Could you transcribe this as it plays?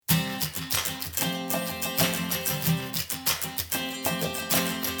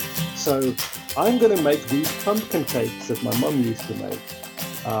So I'm going to make these pumpkin cakes that my mum used to make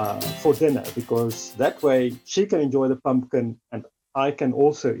for dinner, because that way she can enjoy the pumpkin and I can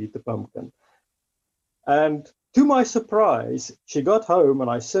also eat the pumpkin. And to my surprise, she got home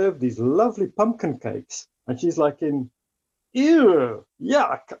and I served these lovely pumpkin cakes. And she's like, ew,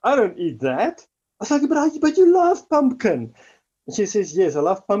 yuck, I don't eat that. I was like, but you love pumpkin. And she says, yes, I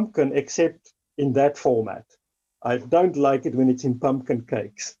love pumpkin, except in that format. I don't like it when it's in pumpkin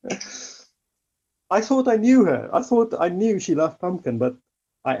cakes. I thought I knew her. I thought I knew she loved pumpkin, but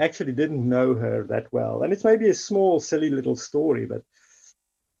I actually didn't know her that well. And it's maybe a small, silly little story, but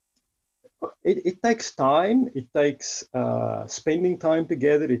it takes time. It takes spending time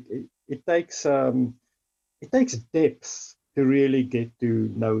together. It takes depth to really get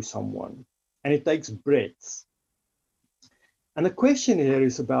to know someone, and it takes breadth. And the question here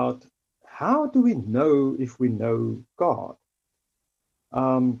is about, how do we know if we know God?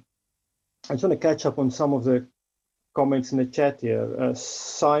 I just want to catch up on some of the comments in the chat here.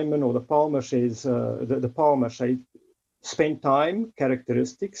 Simon, or the Palmer, says, the Palmer says, spend time,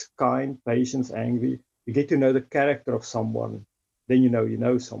 characteristics, kind, patience, angry. You get to know the character of someone, then you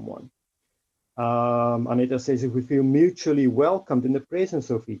know someone. Anita says, if we feel mutually welcomed in the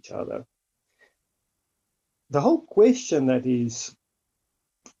presence of each other. The whole question that is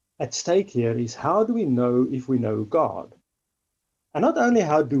at stake here is, how do we know if we know God? And not only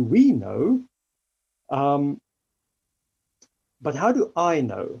how do we know, but how do I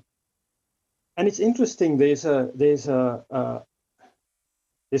know? And it's interesting, there's kind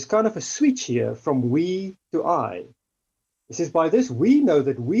of a switch here from we to I. It says, by this we know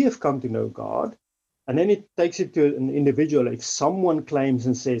that we have come to know God. And then it takes it to an individual. If someone claims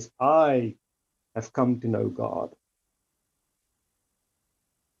and says, I have come to know God.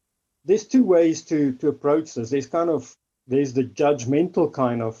 There's two ways to approach this. There's the judgmental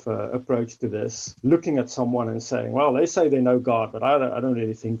kind of approach to this, looking at someone and saying, well, they say they know God, but I don't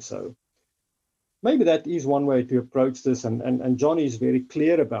really think so. Maybe that is one way to approach this, and Johnny is very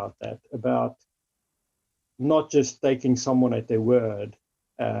clear about that, about not just taking someone at their word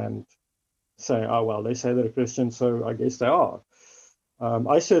and saying, oh, well, they say they're a Christian, so I guess they are.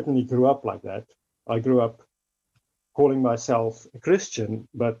 I certainly grew up like that. I grew up calling myself a Christian,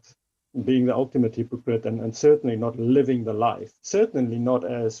 but being the ultimate hypocrite, and certainly not living the life, certainly not,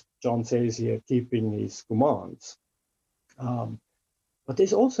 as John says here, keeping his commands. But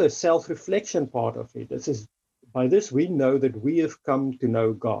there's also a self-reflection part of it. This is, by this we know that we have come to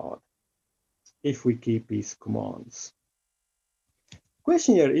know God, if we keep his commands.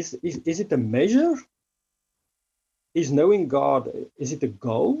 Question here is it a measure? Is knowing God, is it a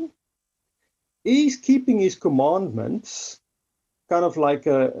goal? Is keeping his commandments kind of like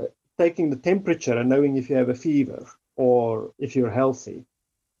taking the temperature and knowing if you have a fever or if you're healthy?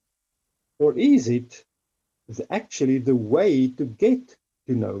 Or is it actually the way to get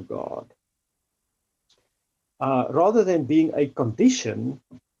to know God? Rather than being a condition,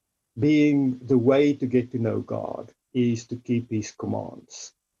 being the way to get to know God is to keep his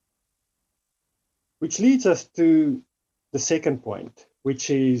commands. Which leads us to the second point, which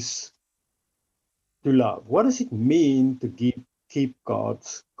is to love. What does it mean to keep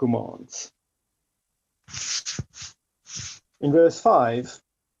God's commands? In verse 5,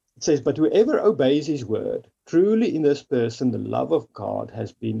 it says, but whoever obeys his word, truly in this person the love of God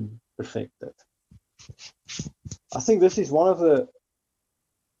has been perfected. I think this is one of the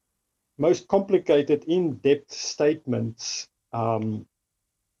most complicated, in-depth statements that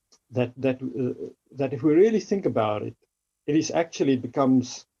if we really think about it, it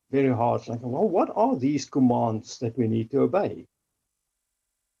becomes very hard. Like, well, what are these commands that we need to obey?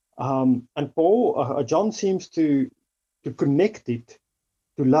 And John seems to connect it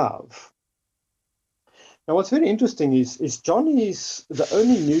to love. Now, what's very interesting is John is the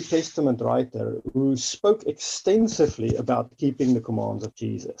only New Testament writer who spoke extensively about keeping the commands of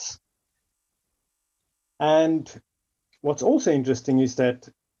Jesus. And what's also interesting is that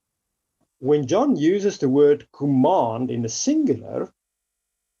when John uses the word command in the singular,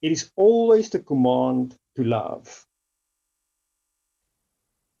 it is always the command to love.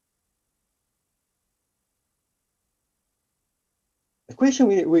 The question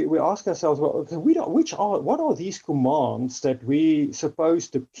we ask ourselves, well, what are these commands that we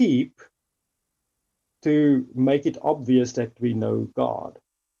supposed to keep to make it obvious that we know God?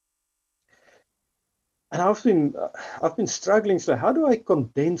 And I've been struggling. So how do I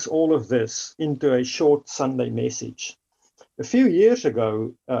condense all of this into a short Sunday message? A few years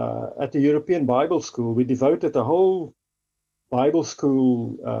ago, at the European Bible School, we devoted a whole Bible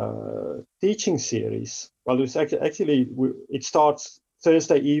school teaching series. Well, it was it starts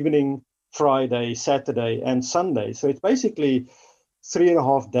Thursday evening, Friday, Saturday, and Sunday. So it's basically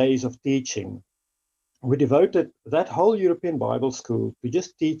 3.5 days of teaching. We devoted that whole European Bible School to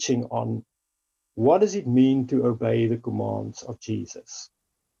just teaching on what does it mean to obey the commands of Jesus.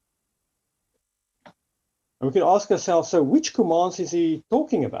 And we can ask ourselves, so which commands is he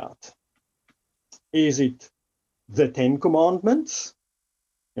talking about? Is it the 10 commandments,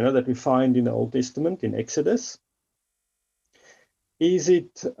 that we find in the Old Testament, in Exodus? Is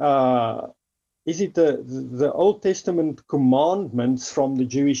it the Old Testament commandments from the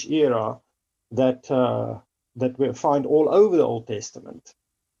Jewish era that we find all over the Old Testament?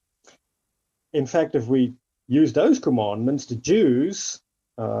 In fact, if we use those commandments, the Jews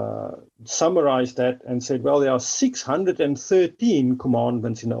summarized that and said, well, there are 613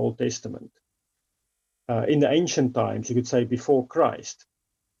 commandments in the Old Testament. In the ancient times, you could say before Christ.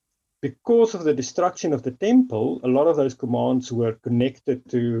 Because of the destruction of the temple, a lot of those commands were connected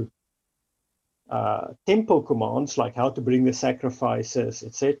to temple commands, like how to bring the sacrifices,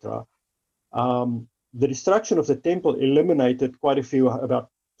 etc. The destruction of the temple eliminated quite a few, about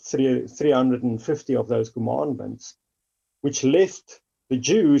 350 of those commandments, which left the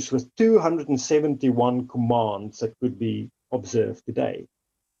Jews with 271 commands that could be observed today.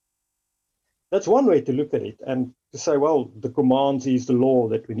 That's one way to look at it, and to say, well, the commands is the law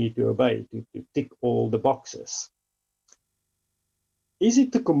that we need to obey, to tick all the boxes. Is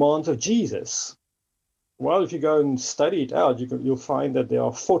it the commands of Jesus? Well, if you go and study it out, you'll find that there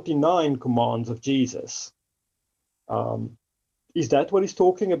are 49 commands of Jesus. Is that what he's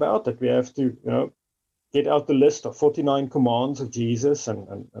talking about? That we have to, get out the list of 49 commands of Jesus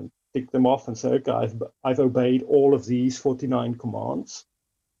and tick them off and say, okay, I've obeyed all of these 49 commands?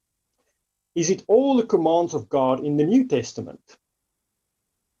 Is it all the commands of God in the New Testament?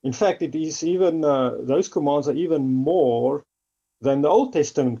 In fact, it is even those commands are even more than the Old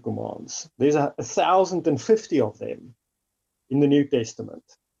Testament commands. There's 1,050 of them in the New Testament,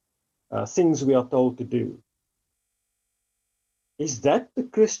 things we are told to do. Is that the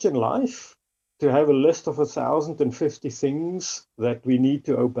Christian life? To have a list of 1,050 things that we need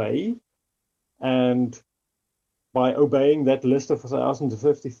to obey, and by obeying that list of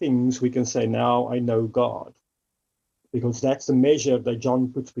 1,050 things, we can say, now I know God. Because that's the measure that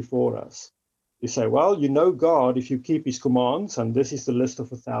John puts before us. You say, well, you know God if you keep his commands, and this is the list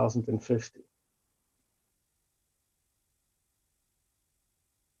of 1,050.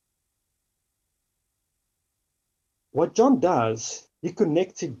 What John does, he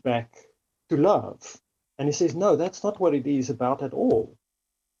connects it back to love. And he says, no, that's not what it is about at all.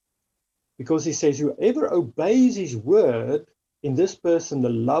 Because he says, whoever obeys his word, in this person, the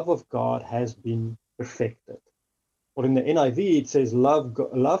love of God has been perfected. Or in the NIV, it says,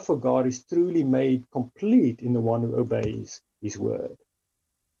 love for God is truly made complete in the one who obeys his word.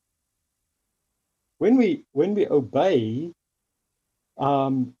 When we obey,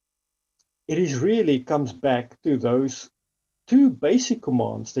 it is really comes back to those two basic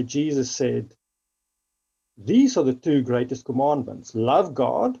commands that Jesus said, these are the two greatest commandments. Love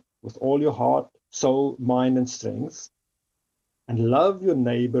God with all your heart, soul, mind, and strength, and love your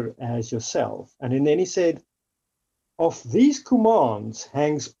neighbor as yourself. And then he said, of these commands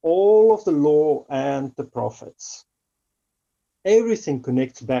hangs all of the law and the prophets. Everything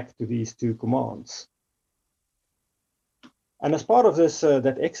connects back to these two commands. And as part of this,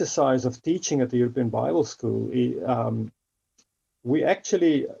 that exercise of teaching at the European Bible School, I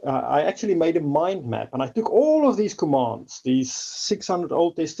actually made a mind map, and I took all of these commands, these 600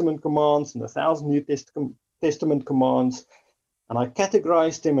 Old Testament commands and 1,000 New Testament commands, and I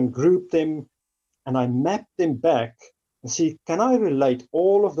categorized them and grouped them, and I mapped them back and see, can I relate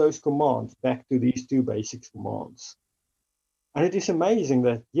all of those commands back to these two basic commands? And it is amazing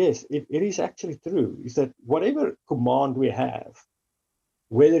that, yes, it is actually true, is that whatever command we have,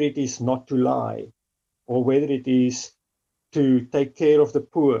 whether it is not to lie, or whether it is to take care of the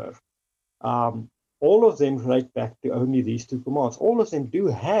poor, all of them relate back to only these two commands. All of them do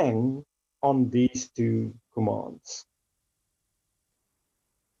hang on these two commands.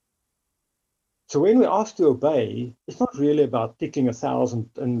 So when we ask to obey, it's not really about ticking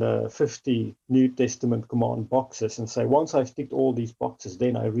 1,050 New Testament command boxes and say, once I've ticked all these boxes,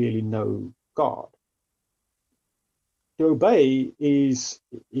 then I really know God. To obey is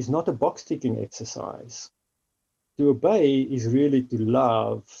not a box-ticking exercise. To obey is really to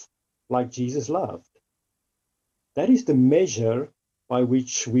love like Jesus loved. That is the measure by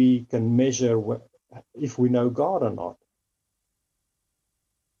which we can measure if we know God or not.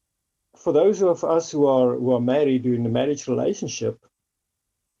 For those of us who are married during the marriage relationship,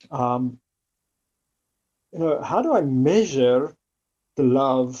 how do I measure the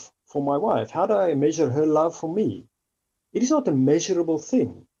love for my wife? How do I measure her love for me? It is not a measurable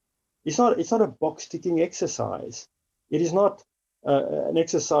thing. It's not a box-ticking exercise. It is not an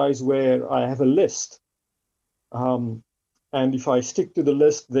exercise where I have a list. And if I stick to the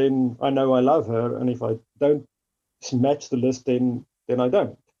list, then I know I love her. And if I don't match the list, then I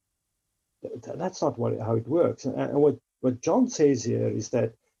don't. That's not how it works. And what John says here is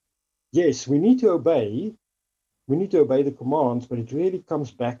that, yes, we need to obey. We need to obey the commands, but it really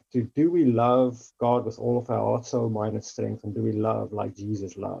comes back to, do we love God with all of our heart, soul, mind, and strength? And do we love like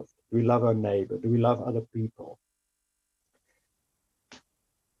Jesus loved? Do we love our neighbor? Do we love other people?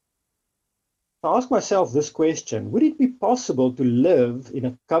 I ask myself this question: would it be possible to live in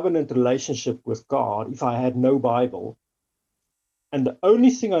a covenant relationship with God if I had no Bible, and the only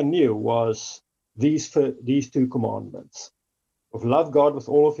thing I knew was these two commandments of love God with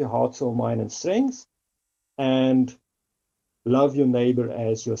all of your heart, soul, mind, and strength, and love your neighbor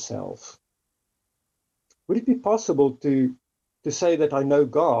as yourself? Would it be possible to say that I know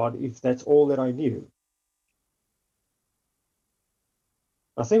God if that's all that I knew?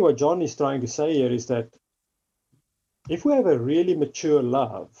 I think what John is trying to say here is that if we have a really mature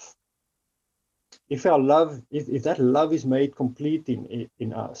love, if that love is made complete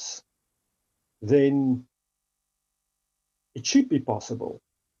in us, then it should be possible.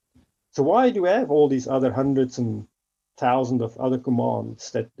 So why do we have all these other hundreds and thousands of other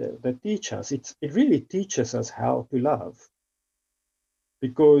commands that teach us? It really teaches us how to love.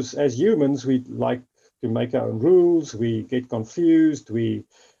 Because as humans, we like to make our own rules, we get confused, we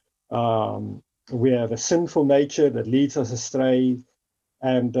have a sinful nature that leads us astray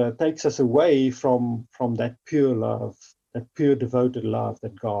and takes us away from that pure love, that pure devoted love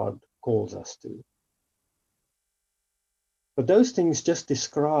that God calls us to. But those things just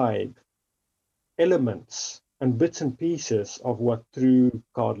describe elements and bits and pieces of what true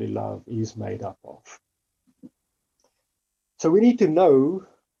godly love is made up of. So we need to know,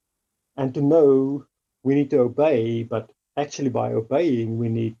 and to know we need to obey, but actually by obeying we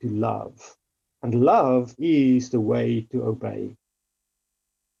need to love. And love is the way to obey.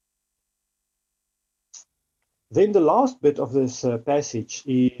 Then the last bit of this passage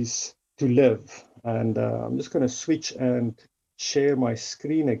is to live. And I'm just going to switch and share my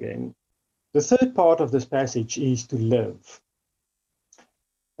screen again. The third part of this passage is to live.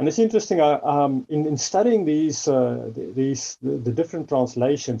 And it's interesting, in studying the different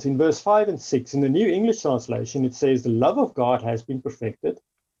translations, in verse 5 and 6, in the New English translation, it says, the love of God has been perfected.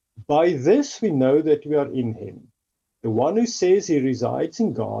 By this we know that we are in him. The one who says he resides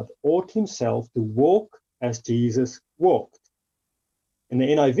in God ought himself to walk as Jesus walked. In the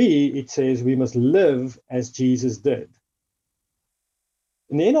NIV, it says we must live as Jesus did.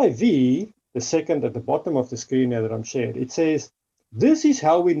 In the NIV, the second at the bottom of the screen here that I'm shared, it says, this is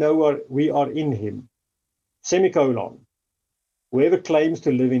how we know we are in him, semicolon. Whoever claims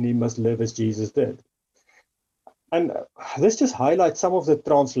to live in him must live as Jesus did. And this just highlights some of the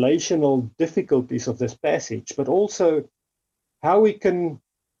translational difficulties of this passage, but also how we can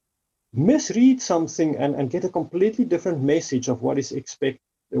misread something and get a completely different message of what is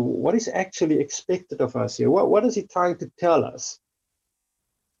actually expected of us here. What is he trying to tell us?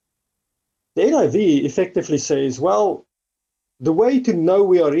 The NIV effectively says, well, the way to know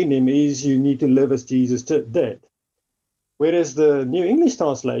we are in him is you need to live as Jesus did. Whereas the New English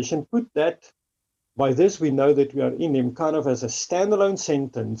translation put that, by this we know that we are in him, kind of as a standalone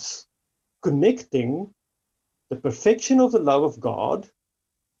sentence, connecting the perfection of the love of God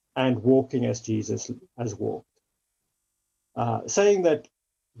and walking as Jesus has walked. Saying that,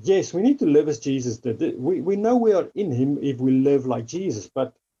 yes, we need to live as Jesus did. We know we are in him if we live like Jesus,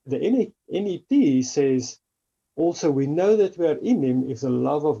 but the NET says, also, we know that we are in him if the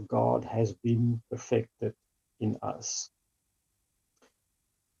love of God has been perfected in us.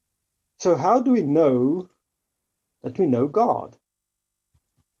 So how do we know that we know God?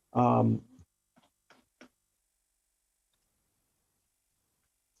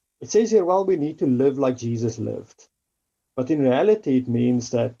 It says here, well, we need to live like Jesus lived. But in reality, it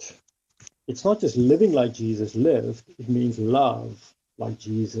means that it's not just living like Jesus lived, it means love like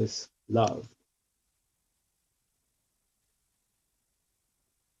Jesus loved.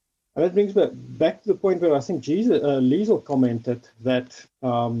 And that brings me back to the point where I think Liesel commented that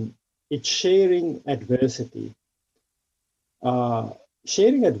it's sharing adversity.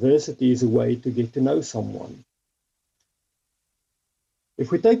 Sharing adversity is a way to get to know someone.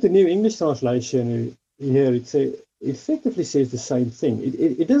 If we take the New English translation here, it effectively says the same thing.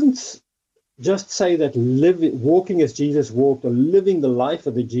 It doesn't just say that walking as Jesus walked or living the life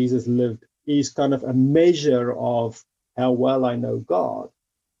that Jesus lived is kind of a measure of how well I know God,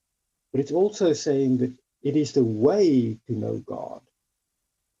 but it's also saying that it is the way to know God.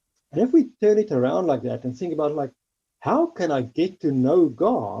 And if we turn it around like that and think about like, how can I get to know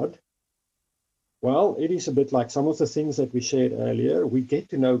God? Well, it is a bit like some of the things that we shared earlier. We get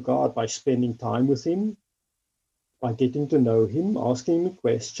to know God by spending time with him, by getting to know him, asking him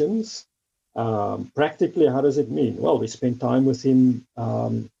questions. Practically, how does it mean? Well, we spend time with him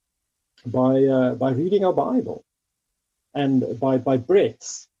by reading our Bible and by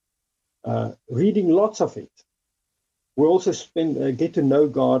breadth, reading lots of it. We also get to know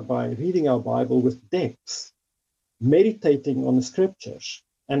God by reading our Bible with depth, meditating on the scriptures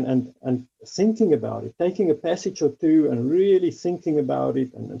and thinking about it, taking a passage or two and really thinking about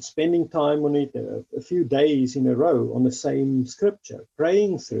it and spending time on it a few days in a row on the same scripture,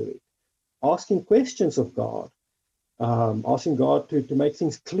 praying through it, asking questions of God, asking God to make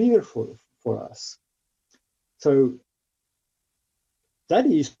things clear for us. So that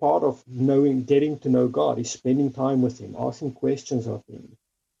is part of getting to know God, is spending time with him, asking questions of him,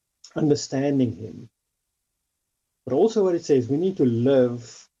 understanding him. But also what it says, we need to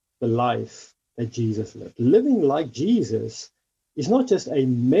live the life that Jesus lived. Living like Jesus is not just a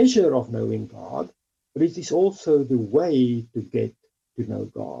measure of knowing God, but it is also the way to get to know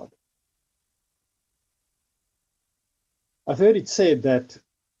God. I've heard it said that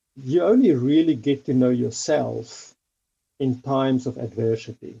you only really get to know yourself in times of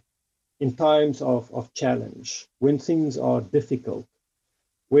adversity, in times of challenge, when things are difficult,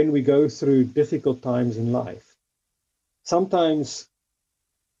 when we go through difficult times in life. Sometimes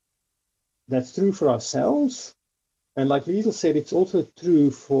that's true for ourselves. And like Liesl said, it's also true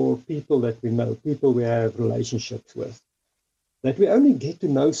for people that we know, people we have relationships with, that we only get to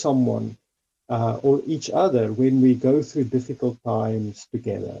know someone or each other when we go through difficult times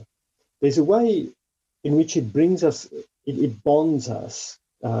together. There's a way in which it brings us, it bonds us,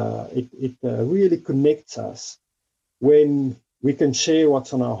 it really connects us when we can share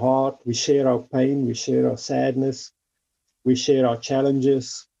what's on our heart, we share our pain, we share our sadness, we share our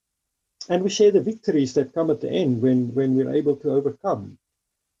challenges, and we share the victories that come at the end when we're able to overcome.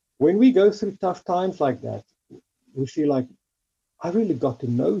 When we go through tough times like that, we feel like, I really got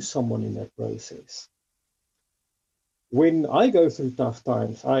to know someone in that process. When I go through tough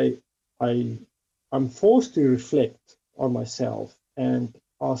times, I'm forced to reflect on myself and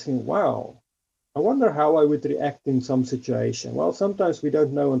asking, wow, I wonder how I would react in some situation. Well, sometimes we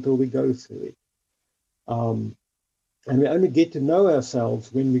don't know until we go through it. And we only get to know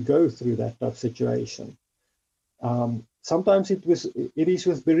ourselves when we go through that tough situation. Sometimes it is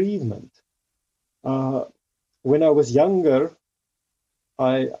with bereavement. When I was younger,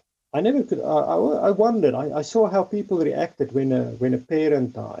 I never could. I wondered. I saw how people reacted when a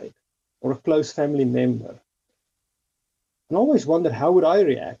parent died or a close family member, and I always wondered how would I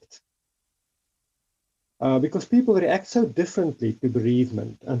react. Because people react so differently to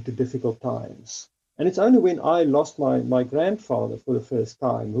bereavement and to difficult times. And it's only when I lost my grandfather for the first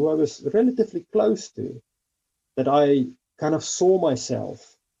time, who I was relatively close to, that I kind of saw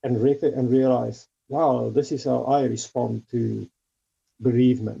myself and realized, wow, this is how I respond to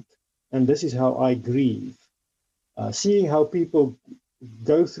bereavement. And this is how I grieve. Seeing how people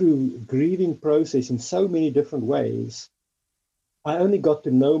go through grieving process in so many different ways, I only got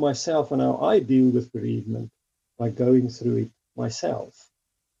to know myself and how I deal with bereavement by going through it myself.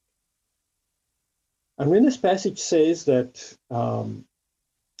 And when this passage says that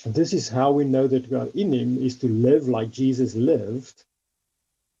this is how we know that we are in him, is to live like Jesus lived,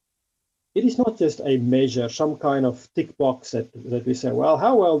 it is not just a measure, some kind of tick box that we say, well,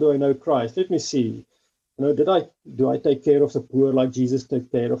 how well do I know Christ? Let me see. Do I take care of the poor like Jesus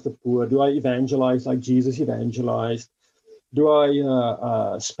took care of the poor? Do I evangelize like Jesus evangelized? Do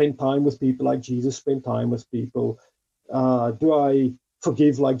I spend time with people like Jesus spent time with people? Do I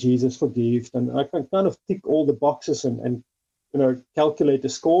forgive like Jesus forgives? And I can kind of tick all the boxes and calculate the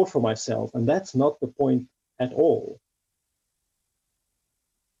score for myself. And that's not the point at all.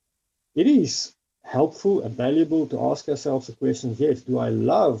 It is helpful and valuable to ask ourselves the question, yes, do I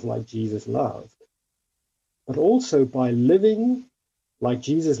love like Jesus loved? But also by living like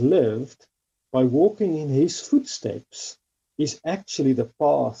Jesus lived, by walking in his footsteps, is actually the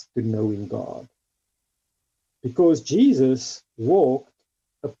path to knowing God. Because Jesus walked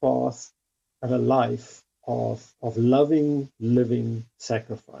a path and a life of loving, living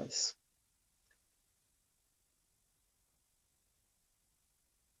sacrifice.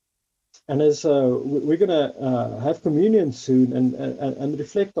 And as we're going to have communion soon and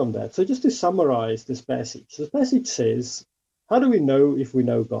reflect on that. So just to summarize this passage says, how do we know if we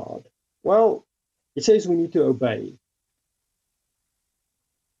know God? Well, it says we need to obey.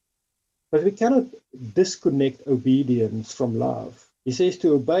 But we cannot disconnect obedience from love. He says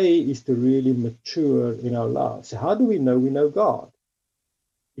to obey is to really mature in our love. So how do we know God?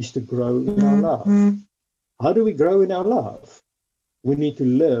 Is to grow in our love. How do we grow in our love? We need to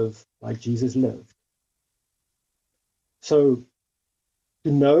live like Jesus lived. So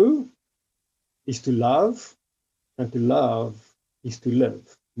to know is to love, and to love is to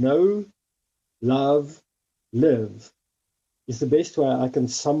live. Know, love, live is the best way I can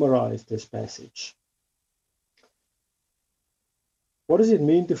summarize this passage. What does it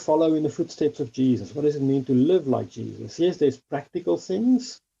mean to follow in the footsteps of Jesus? What does it mean to live like Jesus? Yes, there's practical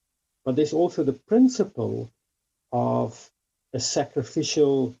things, but there's also the principle of a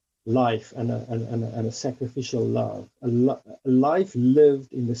sacrificial life and a sacrificial love, a life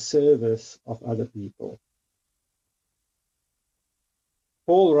lived in the service of other people.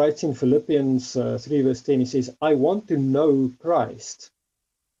 Paul writes in Philippians 3 verse 10, he says, I want to know Christ.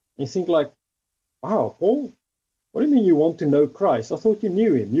 And you think like, wow, Paul, what do you mean you want to know Christ? I thought you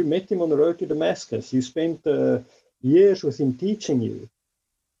knew him. You met him on the road to Damascus. You spent years with him teaching you.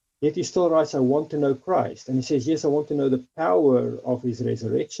 Yet he still writes, I want to know Christ. And he says, yes, I want to know the power of his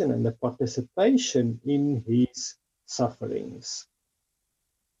resurrection and the participation in his sufferings.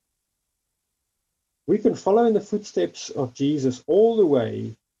 We can follow in the footsteps of Jesus all the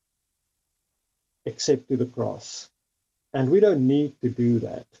way except to the cross. And we don't need to do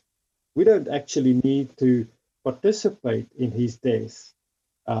that. We don't actually need to participate in his death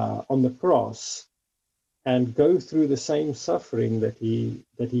on the cross and go through the same suffering that he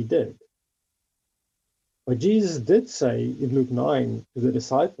did. But Jesus did say in Luke 9 to the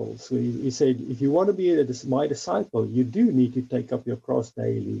disciples, he said, if you want to be my disciple, you do need to take up your cross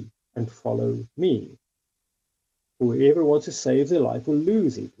daily and follow me. Whoever wants to save their life will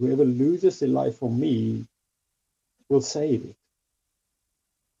lose it. Whoever loses their life for me will save it.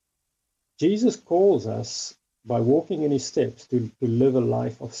 Jesus calls us, by walking in his steps, to live a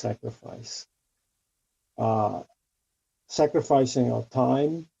life of sacrifice. Sacrificing our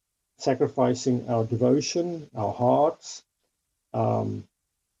time, sacrificing our devotion, our hearts, our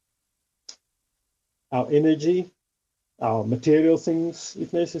energy, our material things,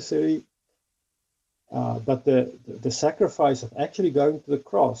 if necessary. But the sacrifice of actually going to the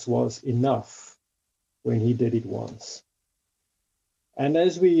cross was enough when he did it once. And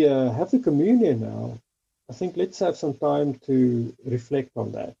as we have the communion now, I think let's have some time to reflect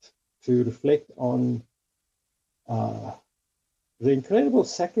on that, to reflect on the incredible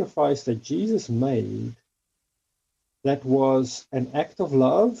sacrifice that Jesus made that was an act of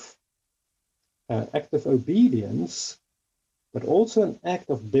love, an act of obedience, but also an act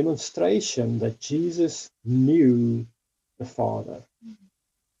of demonstration that Jesus knew the Father.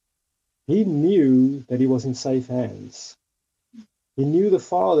 He knew that he was in safe hands. He knew the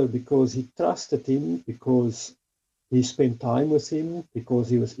Father because he trusted him, because he spent time with him, because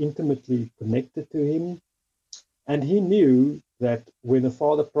he was intimately connected to him. And he knew that when the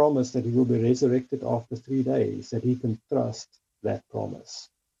Father promised that he will be resurrected after 3 days, that he can trust that promise.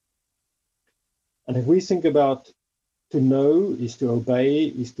 And if we think about to know is to obey,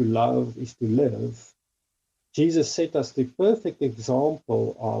 is to love, is to live, Jesus set us the perfect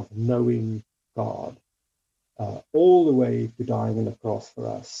example of knowing God, all the way to dying on the cross for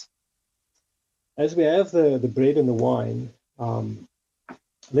us. As we have the bread and the wine,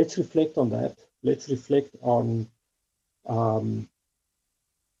 let's reflect on that. Let's reflect on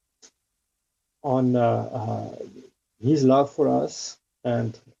his love for us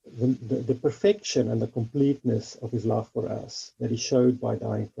and the perfection and the completeness of his love for us that he showed by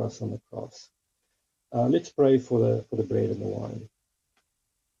dying for us on the cross. Let's pray for the bread and the wine.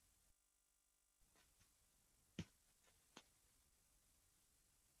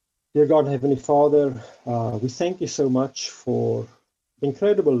 Dear God, Heavenly Father, we thank you so much for the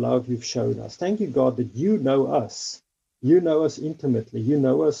incredible love you've shown us. Thank you, God, that you know us. You know us intimately. You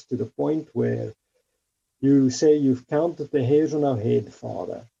know us to the point where you say you've counted the hairs on our head,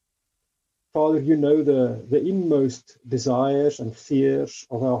 Father. Father, you know the inmost desires and fears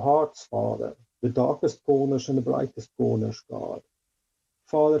of our hearts, Father, the darkest corners and the brightest corners, God.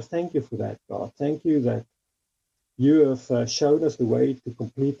 Father, thank you for that, God. Thank you that you have shown us the way to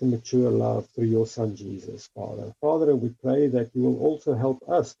complete and mature love through your Son, Jesus, Father. Father, we pray that you will also help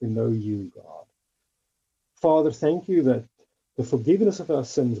us to know you, God. Father, thank you that the forgiveness of our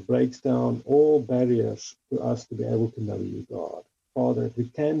sins breaks down all barriers to us to be able to know you, God. Father, that we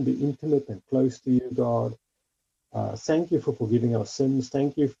can be intimate and close to you, God. Thank you for forgiving our sins.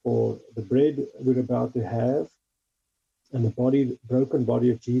 Thank you for the bread we're about to have and the broken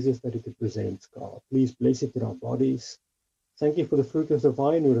body of Jesus that it represents, God. Please bless it in our bodies. Thank you for the fruit of the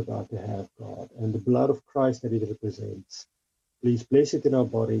vine we're about to have, God, and the blood of Christ that it represents. Please bless it in our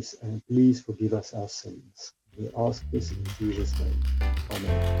bodies, and please forgive us our sins. We ask this in Jesus' name.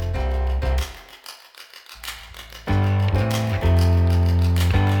 Amen.